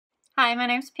Hi, my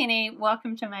name's Penny.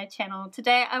 Welcome to my channel.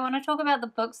 Today I want to talk about the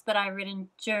books that I read in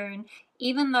June,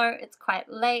 even though it's quite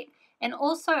late. And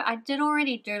also I did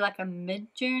already do like a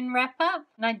mid-June wrap-up,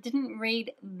 and I didn't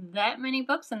read that many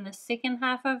books in the second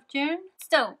half of June.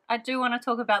 Still, I do want to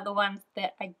talk about the ones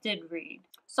that I did read.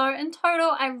 So in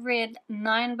total, I read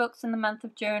 9 books in the month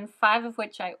of June, 5 of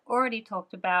which I already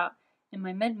talked about in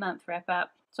my mid-month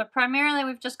wrap-up. So primarily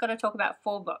we've just got to talk about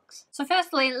 4 books. So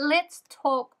firstly, let's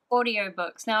talk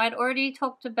audiobooks. Now, I'd already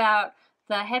talked about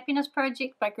The Happiness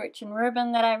Project by Gretchen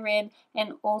Rubin that I read,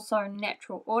 and also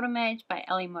Natural Mage by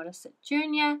Modesitt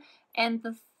Jr. And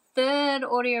the third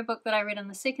audiobook that I read in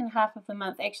the second half of the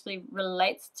month actually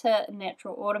relates to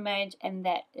Natural Mage, and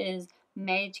that is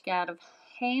Mage of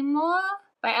Hamor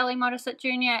by Modesitt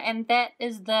Jr. And that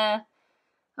is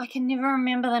I can never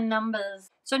remember the numbers.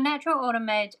 So Natural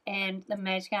Mage and the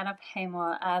Mage of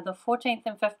Hamor are the 14th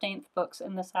and 15th books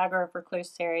in the Saga of Recluce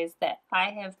series that I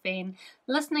have been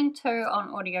listening to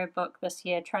on audiobook this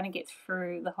year, trying to get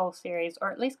through the whole series, or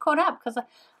at least caught up, because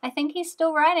I think he's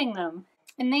still writing them.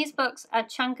 And these books are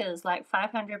chunkers, like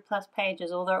 500 plus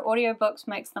pages, although audiobooks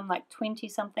makes them like 20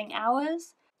 something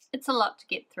hours. It's a lot to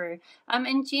get through.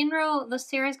 In general, the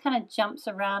series kind of jumps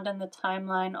around in the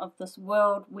timeline of this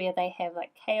world where they have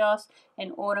like chaos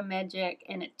and order magic,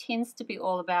 and it tends to be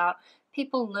all about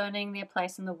people learning their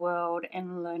place in the world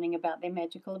and learning about their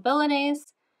magical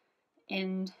abilities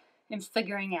and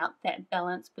figuring out that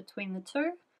balance between the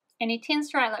two. And he tends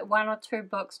to write like 1 or 2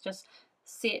 books just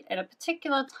set at a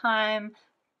particular time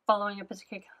following a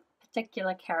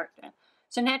particular character.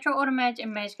 So Natural Mage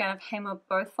and Mage of Hamor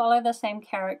both follow the same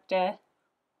character.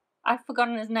 I've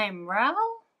forgotten his name. Raoul?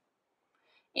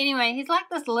 Anyway, he's like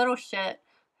this little shit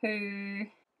who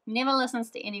never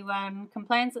listens to anyone,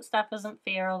 complains that stuff isn't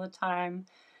fair all the time,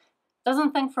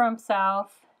 doesn't think for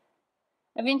himself,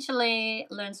 eventually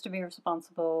learns to be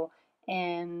responsible,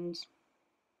 and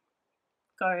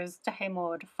goes to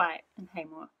Hamor to fight in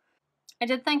Hamor. I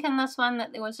did think in this one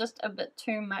that there was just a bit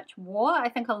too much war. I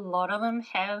think a lot of them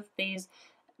have these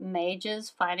mages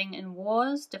fighting in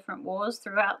wars, different wars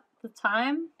throughout the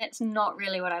time. It's not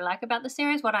really what I like about the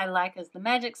series. What I like is the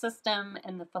magic system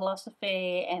and the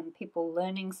philosophy and people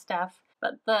learning stuff.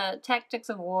 But the tactics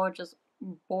of war just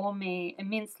bore me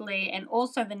immensely, and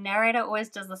also the narrator always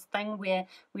does this thing where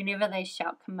whenever they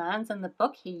shout commands in the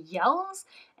book, he yells,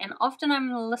 and often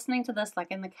I'm listening to this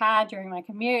like in the car during my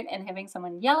commute, and having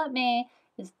someone yell at me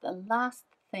is the last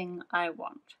thing I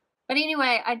want. But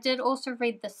anyway, I did also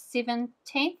read the 16th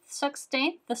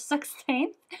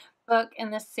book in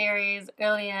this series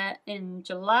earlier in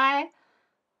July.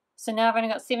 So now I've only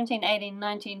got 17, 18,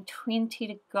 19, 20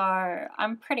 to go.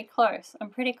 I'm pretty close. I'm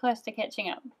pretty close to catching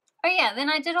up. Oh yeah, then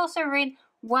I did also read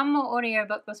one more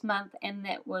audiobook this month, and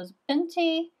that was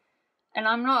Binti. And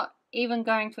I'm not even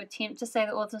going to attempt to say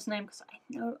the author's name because I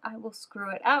know I will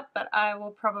screw it up, but I will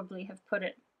probably have put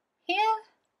it here.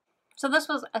 So this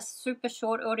was a super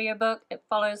short audiobook. It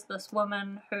follows this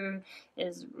woman who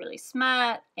is really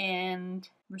smart and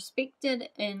respected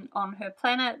on her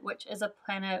planet, which is a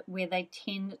planet where they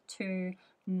tend to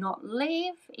not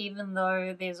leave, even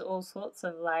though there's all sorts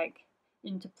of like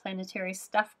interplanetary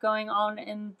stuff going on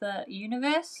in the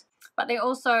universe. But they're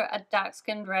also a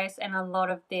dark-skinned race, and a lot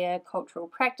of their cultural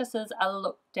practices are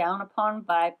looked down upon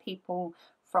by people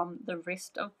from the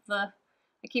rest of the,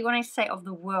 I keep wanting to say of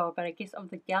the world, but I guess of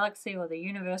the galaxy or the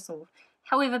universe, or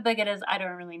however big it is, I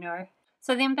don't really know.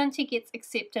 So then Binti gets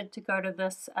accepted to go to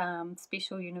this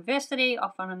special university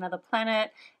off on another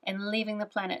planet, and leaving the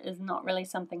planet is not really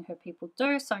something her people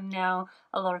do. So now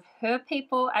a lot of her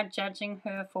people are judging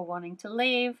her for wanting to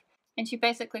leave. And she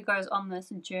basically goes on this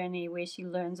journey where she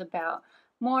learns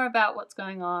more about what's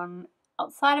going on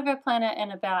outside of her planet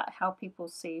and about how people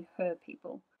see her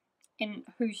people and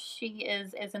who she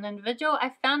is as an individual.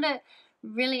 I found it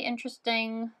really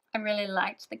interesting. I really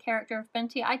liked the character of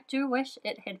Binti. I do wish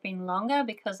it had been longer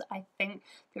because I think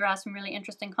there are some really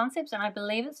interesting concepts, and I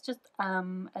believe it's just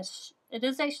it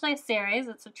is actually a series.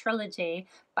 It's a trilogy,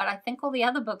 but I think all the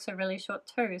other books are really short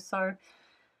too, so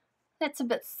that's a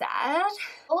bit sad.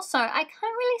 Also, I can't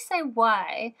really say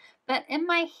why, but in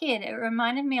my head it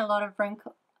reminded me a lot of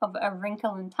A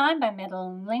Wrinkle in Time by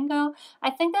Madeleine L'Engle.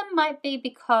 I think that might be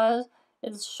because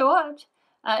it's short.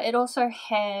 It also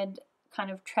had kind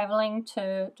of traveling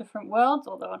to different worlds,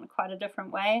 although in quite a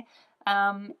different way.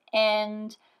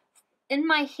 And in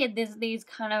my head, there's these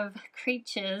kind of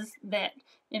creatures that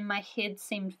in my head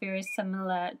seemed very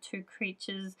similar to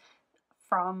creatures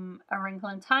from A Wrinkle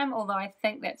in Time, although I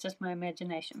think that's just my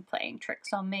imagination playing tricks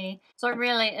on me. So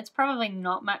really, it's probably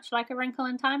not much like A Wrinkle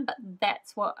in Time, but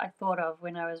that's what I thought of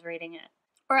when I was reading it.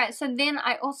 Alright, so then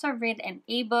I also read an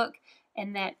ebook,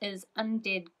 and that is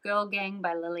Undead Girl Gang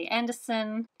by Lily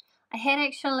Anderson. I had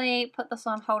actually put this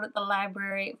on hold at the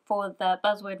library for the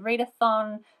Buzzword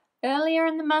Readathon earlier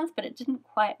in the month, but it didn't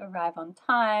quite arrive on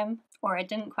time, or I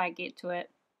didn't quite get to it,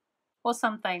 or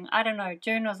something. I don't know.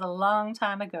 June was a long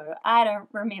time ago. I don't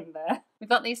remember. We've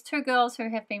got these two girls who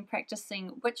have been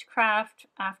practicing witchcraft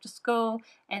after school,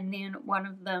 and then one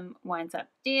of them winds up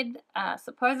dead,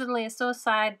 supposedly a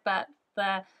suicide, but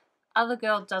the other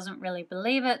girl doesn't really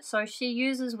believe it, so she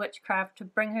uses witchcraft to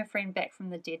bring her friend back from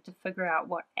the dead to figure out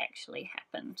what actually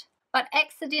happened. But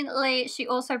accidentally, she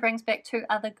also brings back two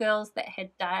other girls that had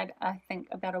died, I think,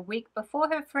 about a week before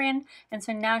her friend, and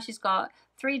so now she's got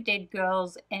 3 dead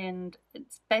girls, and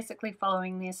it's basically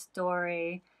following their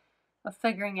story of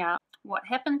figuring out what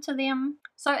happened to them.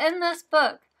 So in this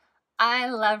book, I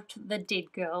loved the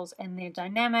dead girls and their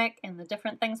dynamic and the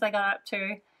different things they got up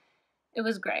to. It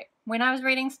was great. When I was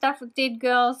reading stuff with dead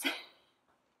girls,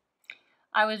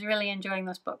 I was really enjoying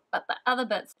this book. But the other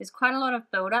bits, there's quite a lot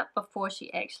of build-up before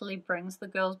she actually brings the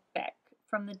girls back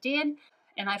from the dead,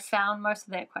 and I found most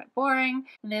of that quite boring.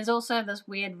 And there's also this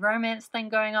weird romance thing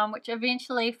going on, which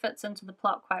eventually fits into the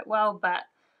plot quite well, but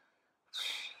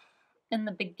in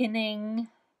the beginning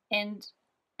and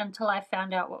until I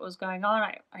found out what was going on,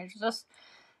 I just,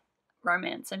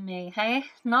 romance and me, hey?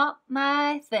 Not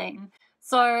my thing.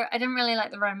 So I didn't really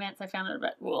like the romance. I found it a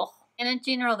bit ugh. And in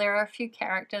general, there are a few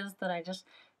characters that I just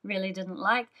really didn't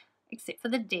like, except for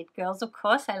the dead girls, of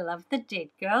course. I love the dead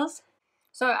girls.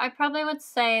 So I probably would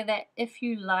say that if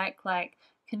you like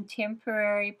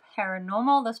contemporary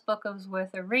paranormal, this book is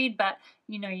worth a read, but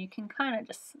you know, you can kind of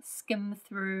just skim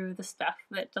through the stuff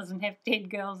that doesn't have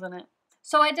dead girls in it.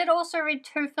 So I did also read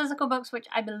 2 physical books, which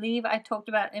I believe I talked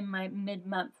about in my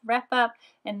mid-month wrap-up,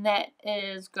 and that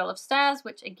is Girl of Stars,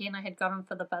 which again I had gotten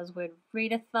for the Buzzword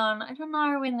Readathon. I don't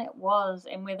know when that was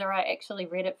and whether I actually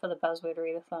read it for the Buzzword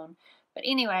Readathon. But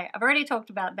anyway, I've already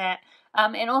talked about that.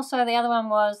 And also the other one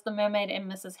was The Mermaid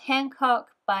and Mrs.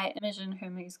 Hancock by Imogen,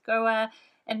 Hermes, Gowar.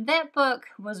 And that book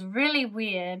was really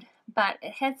weird, but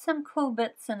it had some cool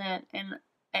bits in it, and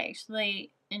I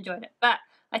actually enjoyed it. But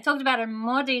I talked about it in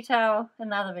more detail in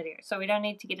the other video, so we don't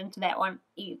need to get into that one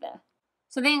either.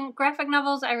 So then graphic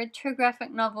novels, I read 2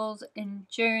 graphic novels in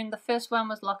June. The first one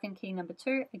was Lock and Key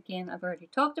 #2. Again, I've already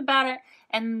talked about it.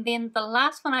 And then the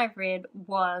last one I read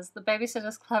was the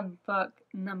Babysitter's Club book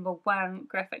 #1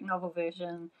 graphic novel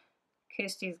version,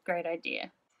 Kirsty's Great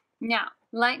Idea. Now,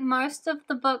 like most of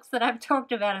the books that I've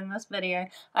talked about in this video,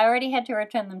 I already had to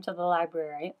return them to the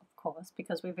library, of course,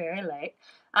 because we're very late.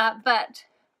 But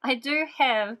I do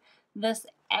have this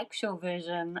actual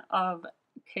version of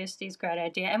Kirsty's Great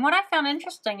Idea, and what I found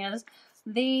interesting is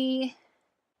the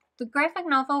graphic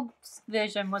novel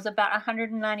version was about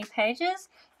 190 pages,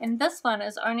 and this one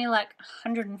is only like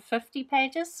 150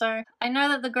 pages, so I know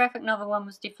that the graphic novel one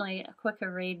was definitely a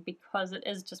quicker read because it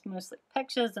is just mostly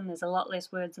pictures and there's a lot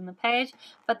less words in the page,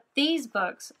 but these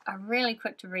books are really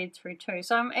quick to read through too,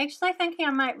 so I'm actually thinking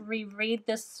I might reread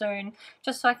this soon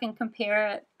just so I can compare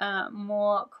it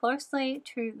more closely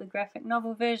to the graphic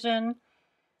novel version.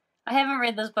 I haven't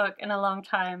read this book in a long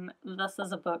time. This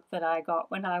is a book that I got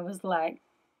when I was like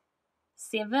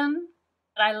 7.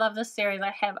 But I love this series.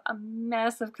 I have a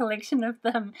massive collection of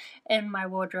them in my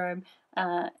wardrobe.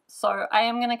 So I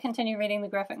am going to continue reading the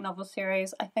graphic novel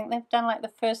series. I think they've done like the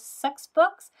first 6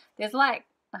 books. There's like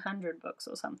 100 books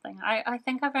or something. I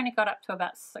think I've only got up to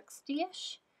about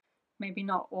 60-ish. Maybe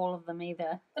not all of them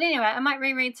either. But anyway, I might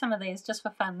reread some of these just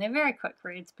for fun. They're very quick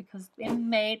reads because they're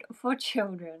made for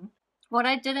children. What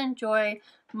I did enjoy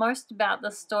most about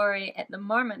the story at the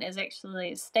moment is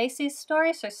actually Stacy's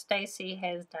story. So Stacy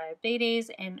has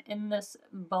diabetes, and in this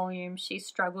volume she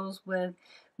struggles with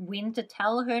when to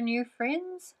tell her new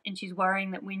friends, and she's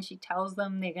worrying that when she tells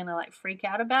them they're gonna like freak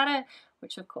out about it,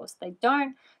 which of course they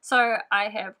don't. So I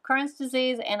have Crohn's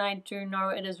disease, and I do know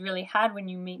it is really hard when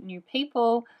you meet new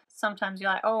people. Sometimes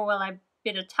you're like, oh well, I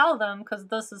better tell them because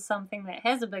this is something that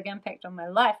has a big impact on my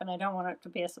life and I don't want it to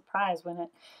be a surprise when it,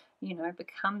 you know,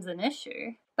 becomes an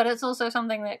issue. But it's also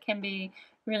something that can be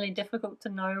really difficult to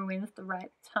know when's the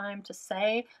right time to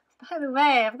say, by the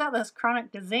way, I've got this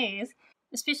chronic disease,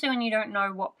 especially when you don't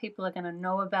know what people are going to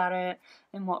know about it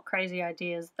and what crazy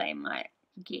ideas they might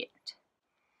get.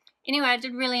 Anyway, I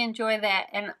did really enjoy that,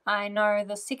 and I know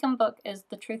the second book is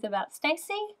The Truth About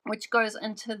Stacy, which goes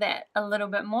into that a little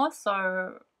bit more,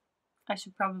 so I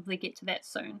should probably get to that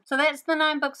soon. So that's the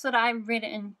 9 books that I read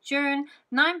in June.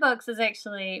 9 books is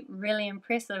actually really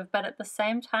impressive, but at the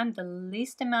same time, the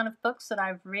least amount of books that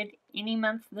I've read any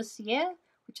month this year,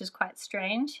 which is quite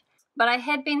strange. But I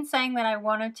had been saying that I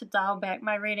wanted to dial back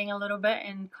my reading a little bit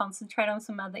and concentrate on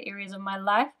some other areas of my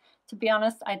life. To be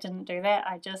honest, I didn't do that.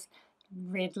 I just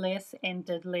read less and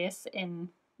did less in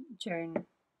June.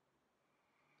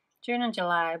 June and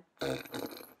July.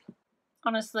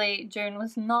 Honestly, June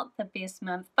was not the best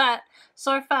month, but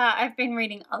so far I've been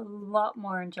reading a lot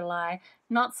more in July.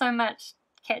 Not so much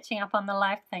catching up on the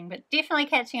life thing, but definitely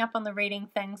catching up on the reading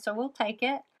thing, so we'll take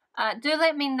it. Do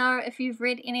let me know if you've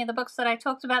read any of the books that I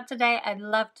talked about today. I'd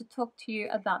love to talk to you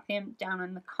about them down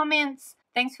in the comments.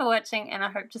 Thanks for watching, and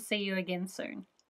I hope to see you again soon.